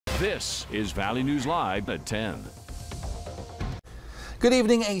This is Valley News Live at 10. Good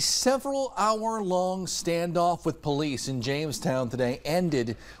evening. A several-hour-long standoff with police in Jamestown today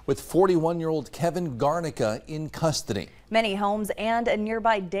ended with 41-year-old Kevin Garnica in custody. Many homes and a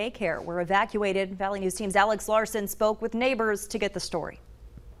nearby daycare were evacuated. Valley News Team's Alex Larson spoke with neighbors to get the story.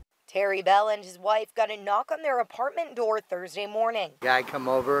 Terry Bell and his wife got a knock on their apartment door Thursday morning. The guy come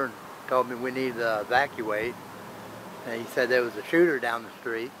over and told me we need to evacuate. And he said there was a shooter down the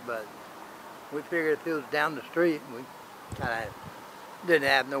street, but we figured if he was down the street, we kind of didn't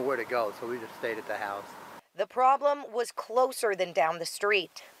have nowhere to go, so we just stayed at the house. The problem was closer than down the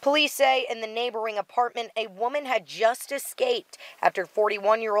street. Police say in the neighboring apartment, a woman had just escaped after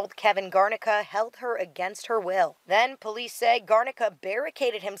 41-year-old Kevin Garnica held her against her will. Then police say Garnica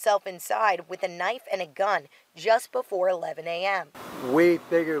barricaded himself inside with a knife and a gun just before 11 a.m. We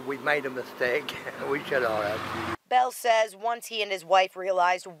figured we made a mistake. We should have. Bell says once he and his wife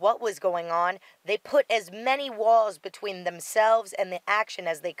realized what was going on, they put as many walls between themselves and the action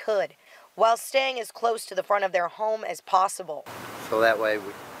as they could, while staying as close to the front of their home as possible. So that way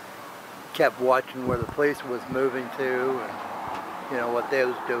we kept watching where the police was moving to and, what they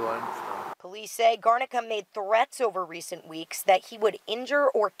was doing. Police say Garnica made threats over recent weeks that he would injure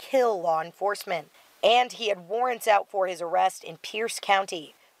or kill law enforcement, and he had warrants out for his arrest in Pierce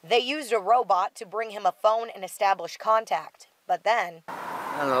County. They used a robot to bring him a phone and establish contact, but then...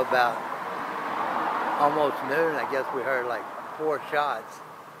 I don't know, about almost noon, I guess we heard like 4 shots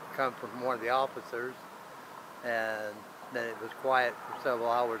come from one of the officers, and then it was quiet for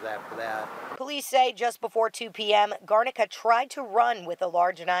several hours after that. Police say just before 2 p.m., Garnica tried to run with a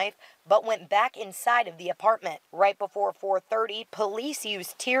large knife, but went back inside of the apartment. Right before 4:30, police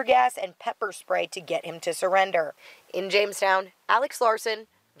used tear gas and pepper spray to get him to surrender. In Jamestown, Alex Larson,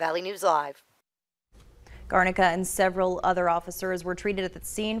 Valley News Live. Garnica and several other officers were treated at the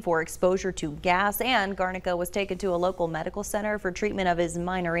scene for exposure to gas, and Garnica was taken to a local medical center for treatment of his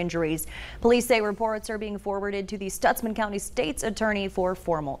minor injuries. Police say reports are being forwarded to the Stutsman County State's Attorney for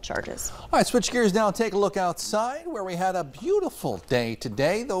formal charges. All right, switch gears now and take a look outside where we had a beautiful day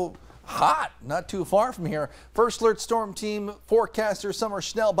today, though hot, not too far from here. First Alert Storm Team forecaster Summer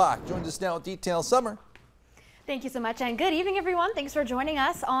Schnellbach joins us now with details. Summer. Thank you so much, and good evening, everyone. Thanks for joining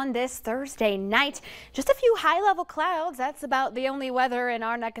us on this Thursday night. Just a few high-level clouds. That's about the only weather in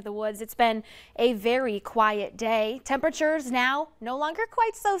our neck of the woods. It's been a very quiet day. Temperatures now no longer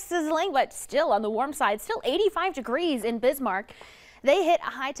quite so sizzling, but still on the warm side. Still 85 degrees in Bismarck. They hit a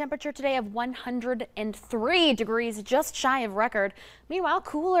high temperature today of 103 degrees, just shy of record. Meanwhile,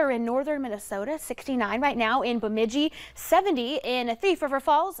 cooler in northern Minnesota, 69 right now in Bemidji, 70 in Thief River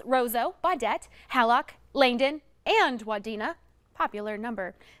Falls, Roseau, Baudette, Hallock, Langdon, and Wadena. Popular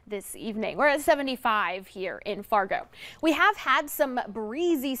number this evening. We're at 75 here in Fargo. We have had some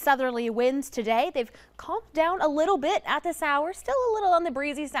breezy southerly winds today. They've calmed down a little bit at this hour. Still a little on the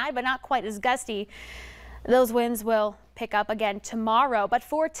breezy side, but not quite as gusty. Those winds will pick up again tomorrow, but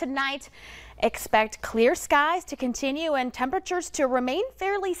for tonight, expect clear skies to continue and temperatures to remain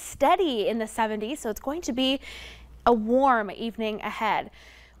fairly steady in the 70s, so it's going to be a warm evening ahead.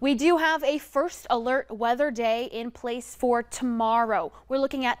 We do have a first alert weather day in place for tomorrow. We're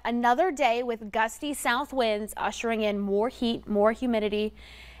looking at another day with gusty south winds ushering in more heat, more humidity,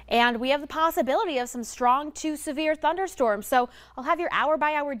 and we have the possibility of some strong to severe thunderstorms. So I'll have your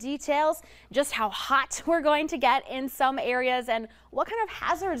hour-by-hour details, just how hot we're going to get in some areas and what kind of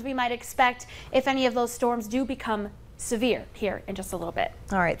hazards we might expect if any of those storms do become severe here in just a little bit.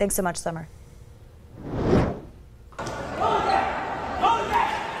 All right, thanks so much, Summer.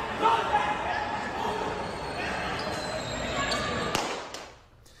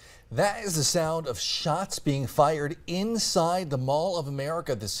 That is the sound of shots being fired inside the Mall of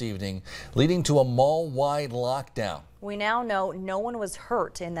America this evening, leading to a mall-wide lockdown. We now know no one was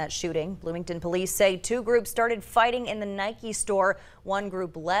hurt in that shooting. Bloomington police say 2 groups started fighting in the Nike store. One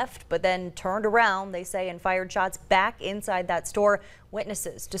group left, but then turned around, they say, and fired shots back inside that store.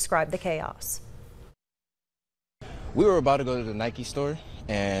 Witnesses describe the chaos. We were about to go to the Nike store,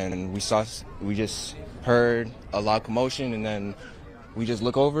 and we just heard a loud commotion, and then we just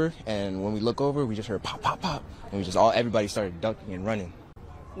look over, and when we look over, we just heard pop, pop, pop, and everybody started ducking and running.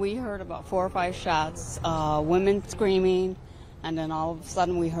 We heard about 4 or 5 shots, women screaming, and then all of a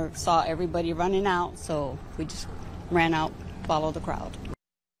sudden we saw everybody running out, so we just ran out, followed the crowd.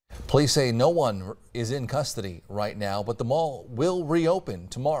 Police say no one is in custody right now, but the mall will reopen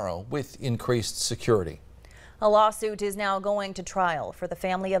tomorrow with increased security. A lawsuit is now going to trial for the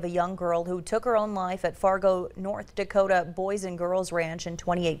family of a young girl who took her own life at Fargo, North Dakota Boys and Girls Ranch in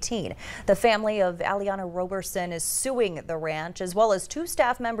 2018. The family of Aliana Roberson is suing the ranch as well as 2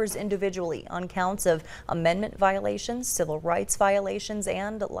 staff members individually on counts of amendment violations, civil rights violations,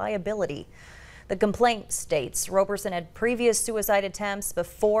 and liability. The complaint states Roberson had previous suicide attempts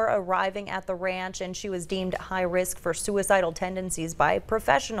before arriving at the ranch, and she was deemed high risk for suicidal tendencies by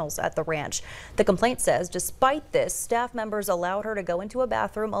professionals at the ranch. The complaint says despite this, staff members allowed her to go into a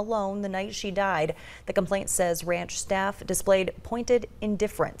bathroom alone the night she died. The complaint says ranch staff displayed pointed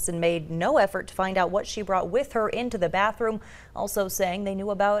indifference and made no effort to find out what she brought with her into the bathroom, also saying they knew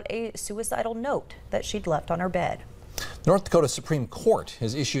about a suicidal note that she'd left on her bed. North Dakota Supreme Court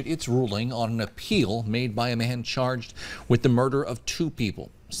has issued its ruling on an appeal made by a man charged with the murder of 2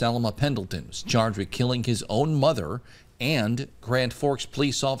 people. Salama Pendleton was charged with killing his own mother and Grand Forks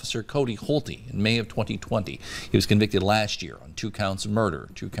police officer Cody Holte in May of 2020. He was convicted last year on 2 counts of murder,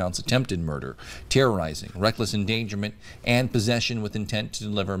 2 counts attempted murder, terrorizing, reckless endangerment, and possession with intent to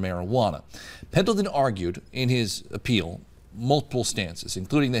deliver marijuana. Pendleton argued in his appeal multiple stances,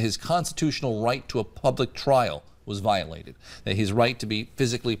 including that his constitutional right to a public trial was violated, that his right to be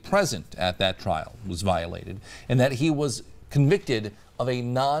physically present at that trial was violated, and that he was convicted of a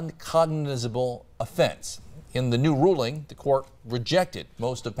non-cognizable offense. In the new ruling, the court rejected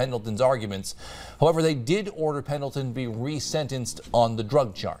most of Pendleton's arguments. However, they did order Pendleton to be resentenced on the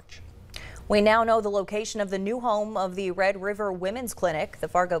drug charge. We now know the location of the new home of the Red River Women's Clinic. The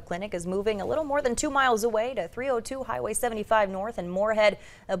Fargo Clinic is moving a little more than 2 miles away to 302 Highway 75 North in Moorhead.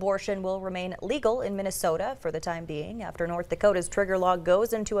 Abortion will remain legal in Minnesota for the time being after North Dakota's trigger law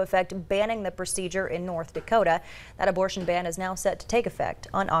goes into effect banning the procedure in North Dakota. That abortion ban is now set to take effect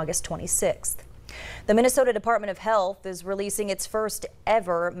on August 26th. The Minnesota Department of Health is releasing its first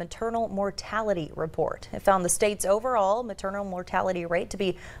ever maternal mortality report. It found the state's overall maternal mortality rate to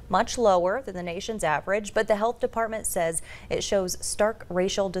be much lower than the nation's average, but the health department says it shows stark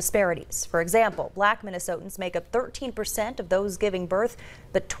racial disparities. For example, Black Minnesotans make up 13% of those giving birth,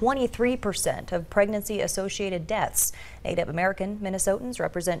 but 23% of pregnancy-associated deaths. Native American Minnesotans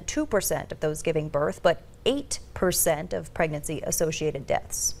represent 2% of those giving birth, but 8% of pregnancy-associated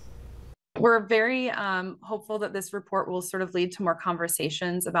deaths. We're very hopeful that this report will sort of lead to more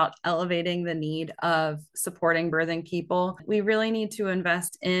conversations about elevating the need of supporting birthing people. We really need to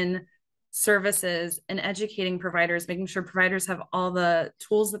invest in services and educating providers, making sure providers have all the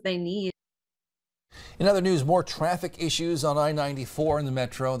tools that they need. In other news, more traffic issues on I-94 in the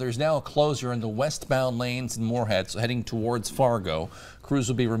metro. There's now a closure in the westbound lanes in Moorhead, so heading towards Fargo. Crews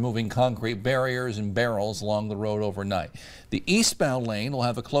will be removing concrete barriers and barrels along the road overnight. The eastbound lane will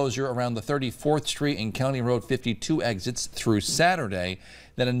have a closure around the 34th Street and County Road 52 exits through Saturday.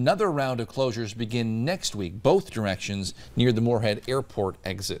 Then another round of closures begin next week, both directions near the Moorhead Airport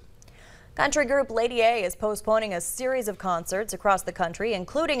exit. Country group Lady A is postponing a series of concerts across the country,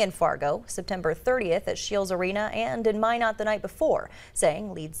 including in Fargo, September 30th at Shields Arena and in Minot the night before,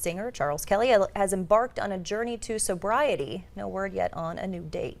 saying lead singer Charles Kelly has embarked on a journey to sobriety. No word yet on a new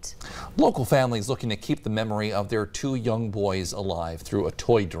date. Local families looking to keep the memory of their 2 young boys alive through a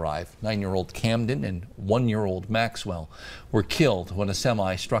toy drive. 9-year-old Camden and 1-year-old Maxwell were killed when a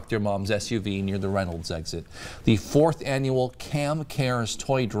semi struck their mom's SUV near the Reynolds exit. The 4th annual Cam Cares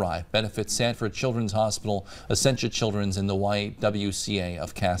Toy Drive benefits Sanford Children's Hospital, Essentia Children's, and the YWCA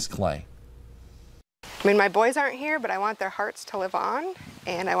of Cass Clay. I mean, my boys aren't here, but I want their hearts to live on,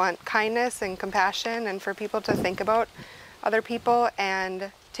 and I want kindness and compassion and for people to think about other people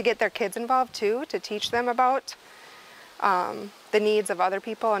and to get their kids involved too, to teach them about the needs of other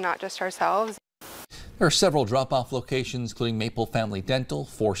people and not just ourselves. There are several drop-off locations, including Maple Family Dental,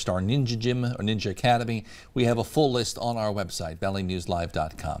 4-Star Ninja Gym, or Ninja Academy. We have a full list on our website,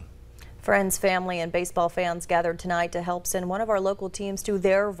 valleynewslive.com. Friends, family, and baseball fans gathered tonight to help send one of our local teams to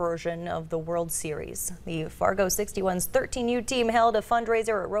their version of the World Series. The Fargo 61's 13U team held a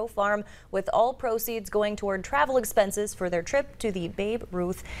fundraiser at Rowe Farm, with all proceeds going toward travel expenses for their trip to the Babe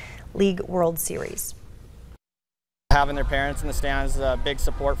Ruth League World Series. Having their parents in the stands is a big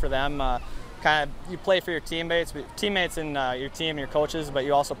support for them. You play for your teammates and your team and your coaches, but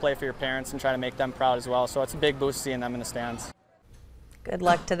you also play for your parents and try to make them proud as well. So it's a big boost seeing them in the stands. Good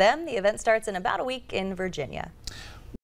luck to them. The event starts in about a week in Virginia.